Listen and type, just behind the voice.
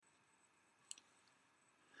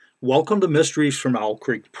Welcome to Mysteries from Owl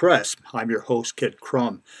Creek Press. I'm your host, Kit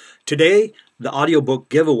Crum. Today, the audiobook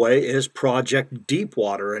giveaway is Project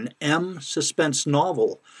Deepwater, an M suspense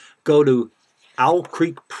novel. Go to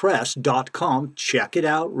owlcreekpress.com, check it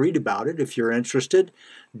out, read about it if you're interested.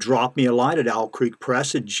 Drop me a line at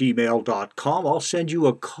owlcreekpress@gmail.com. I'll send you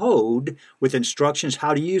a code with instructions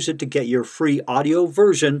how to use it to get your free audio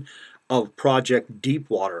version of Project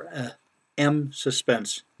Deepwater, an M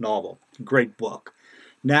suspense novel. Great book.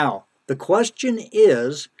 Now, the question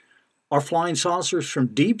is, are flying saucers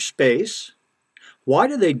from deep space? Why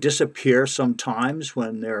do they disappear sometimes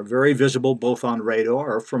when they're very visible both on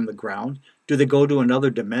radar or from the ground? Do they go to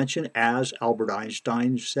another dimension, as Albert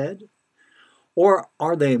Einstein said? Or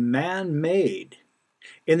are they man-made?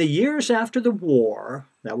 In the years after the war,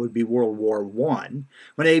 that would be World War I,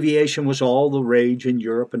 when aviation was all the rage in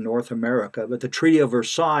Europe and North America, but the Treaty of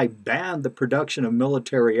Versailles banned the production of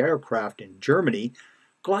military aircraft in Germany,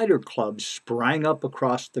 glider clubs sprang up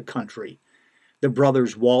across the country. The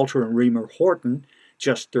brothers Walter and Remer Horton,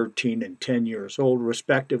 just 13 and 10 years old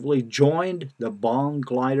respectively, joined the Bonn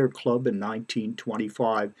Glider Club in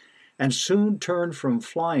 1925 and soon turned from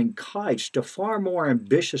flying kites to far more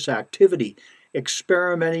ambitious activity,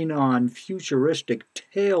 experimenting on futuristic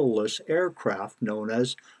tailless aircraft known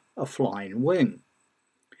as a flying wing.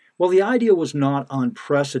 Well, the idea was not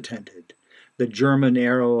unprecedented. The German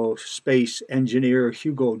aerospace engineer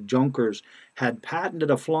Hugo Junkers had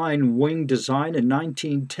patented a flying wing design in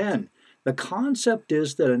 1910. The concept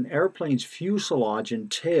is that an airplane's fuselage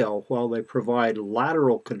and tail, while they provide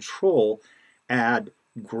lateral control, add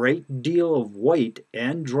great deal of weight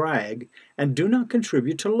and drag and do not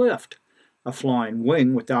contribute to lift. A flying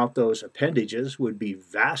wing without those appendages would be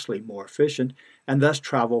vastly more efficient and thus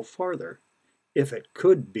travel farther, if it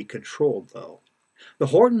could be controlled, though. The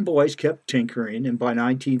Horton boys kept tinkering, and by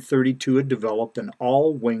 1932 had developed an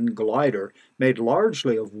all-wing glider made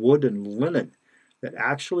largely of wood and linen that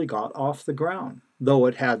actually got off the ground, though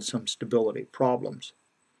it had some stability problems.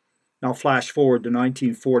 Now flash forward to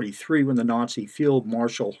 1943 when the Nazi Field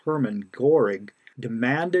Marshal Hermann Göring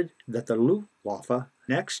demanded that the Luftwaffe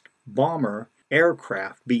next bomber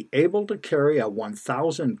aircraft be able to carry a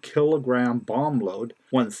 1,000-kilogram bomb load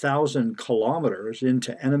 1,000 kilometers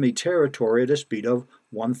into enemy territory at a speed of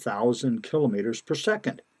 1,000 kilometers per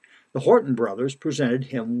second. The Horton brothers presented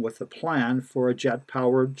him with a plan for a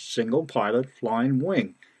jet-powered single-pilot flying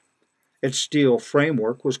wing. Its steel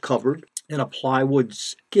framework was covered in a plywood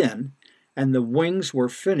skin, and the wings were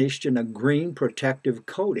finished in a green protective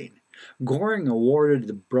coating. Göring awarded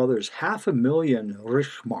the brothers 500,000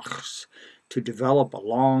 Reichsmarks to develop a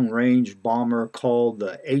long-range bomber called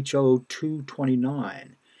the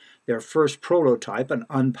HO-229. Their first prototype, an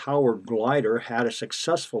unpowered glider, had a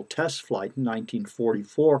successful test flight in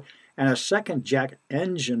 1944, and a second jet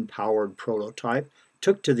engine-powered prototype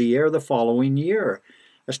took to the air the following year,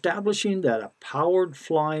 establishing that a powered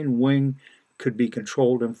flying wing could be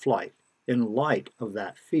controlled in flight. In light of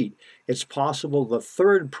that feat, it's possible the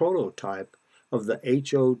third prototype of the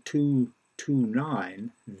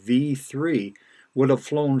HO-229 V3 would have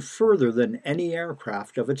flown further than any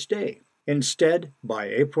aircraft of its day. Instead, by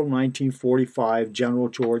April 1945, General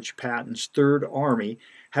George Patton's Third Army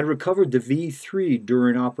had recovered the V3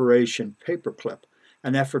 during Operation Paperclip,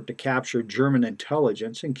 an effort to capture German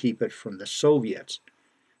intelligence and keep it from the Soviets.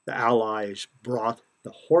 The Allies brought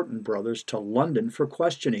the Horton brothers to London for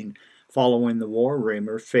questioning. Following the war,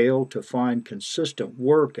 Remer failed to find consistent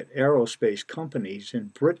work at aerospace companies in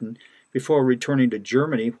Britain before returning to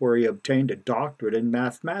Germany, where he obtained a doctorate in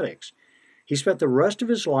mathematics. He spent the rest of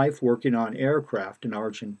his life working on aircraft in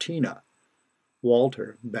Argentina.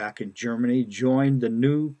 Walter, back in Germany, joined the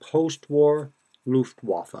new post-war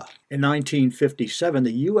Luftwaffe. In 1957,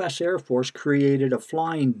 the U.S. Air Force created a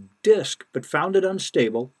flying disc, but found it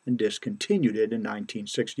unstable and discontinued it in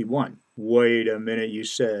 1961. Wait a minute, you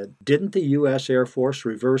said. Didn't the U.S. Air Force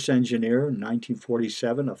reverse engineer in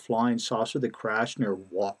 1947 a flying saucer that crashed near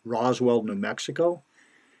Roswell, New Mexico?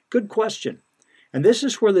 Good question. And this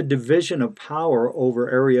is where the division of power over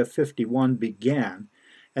Area 51 began,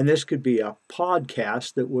 and this could be a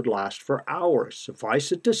podcast that would last for hours.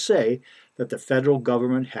 Suffice it to say that the federal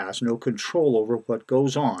government has no control over what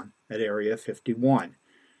goes on at Area 51.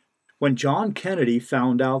 When John Kennedy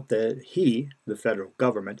found out that he, the federal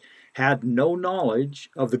government, had no knowledge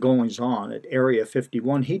of the goings-on at Area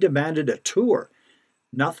 51, he demanded a tour.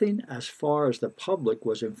 Nothing, as far as the public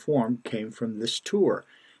was informed, came from this tour,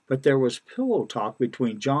 but there was pillow talk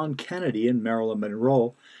between John Kennedy and Marilyn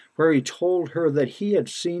Monroe, where he told her that he had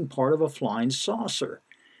seen part of a flying saucer.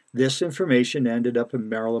 This information ended up in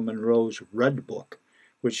Marilyn Monroe's Red Book,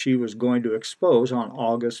 which she was going to expose on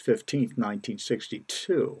August 15,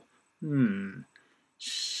 1962.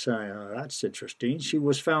 So that's interesting. She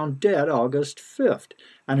was found dead August 5th,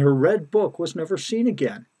 and her red book was never seen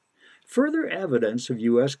again. Further evidence of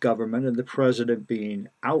U.S. government and the president being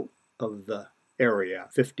out of the Area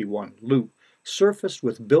 51 loop surfaced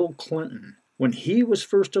with Bill Clinton. When he was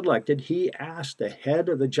first elected, he asked the head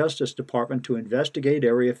of the Justice Department to investigate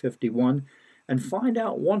Area 51 and find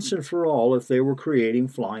out once and for all if they were creating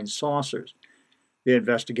flying saucers. The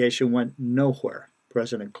investigation went nowhere.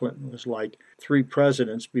 President Clinton was like 3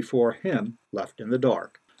 presidents before him, left in the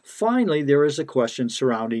dark. Finally, there is a question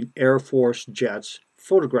surrounding Air Force jets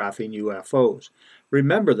photographing UFOs.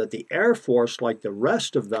 Remember that the Air Force, like the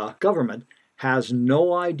rest of the government, has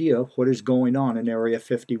no idea what is going on in Area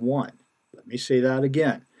 51. Let me say that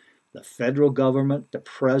again. The federal government, the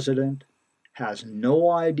president, has no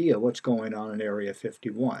idea what's going on in Area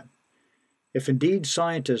 51. If indeed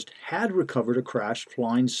scientists had recovered a crashed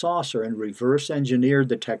flying saucer and reverse engineered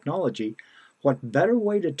the technology, what better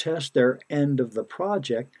way to test their end of the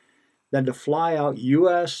project than to fly out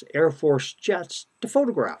U.S. Air Force jets to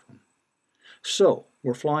photograph them? So,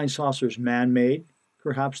 were flying saucers man-made?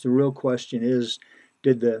 Perhaps the real question is,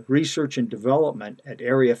 did the research and development at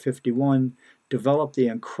Area 51 develop the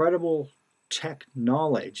incredible tech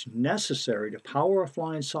knowledge necessary to power a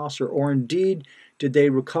flying saucer, or indeed did they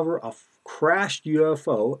recover a crashed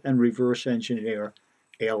UFO and reverse engineer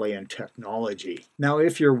alien technology? Now,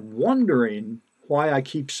 if you're wondering why I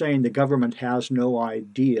keep saying the government has no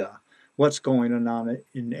idea what's going on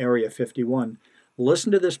in Area 51,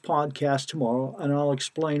 listen to this podcast tomorrow and I'll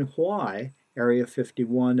explain why Area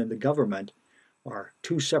 51 and the government are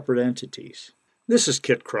 2 separate entities. This is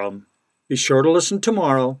Kit Crum. Be sure to listen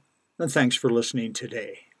tomorrow, and thanks for listening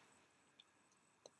today.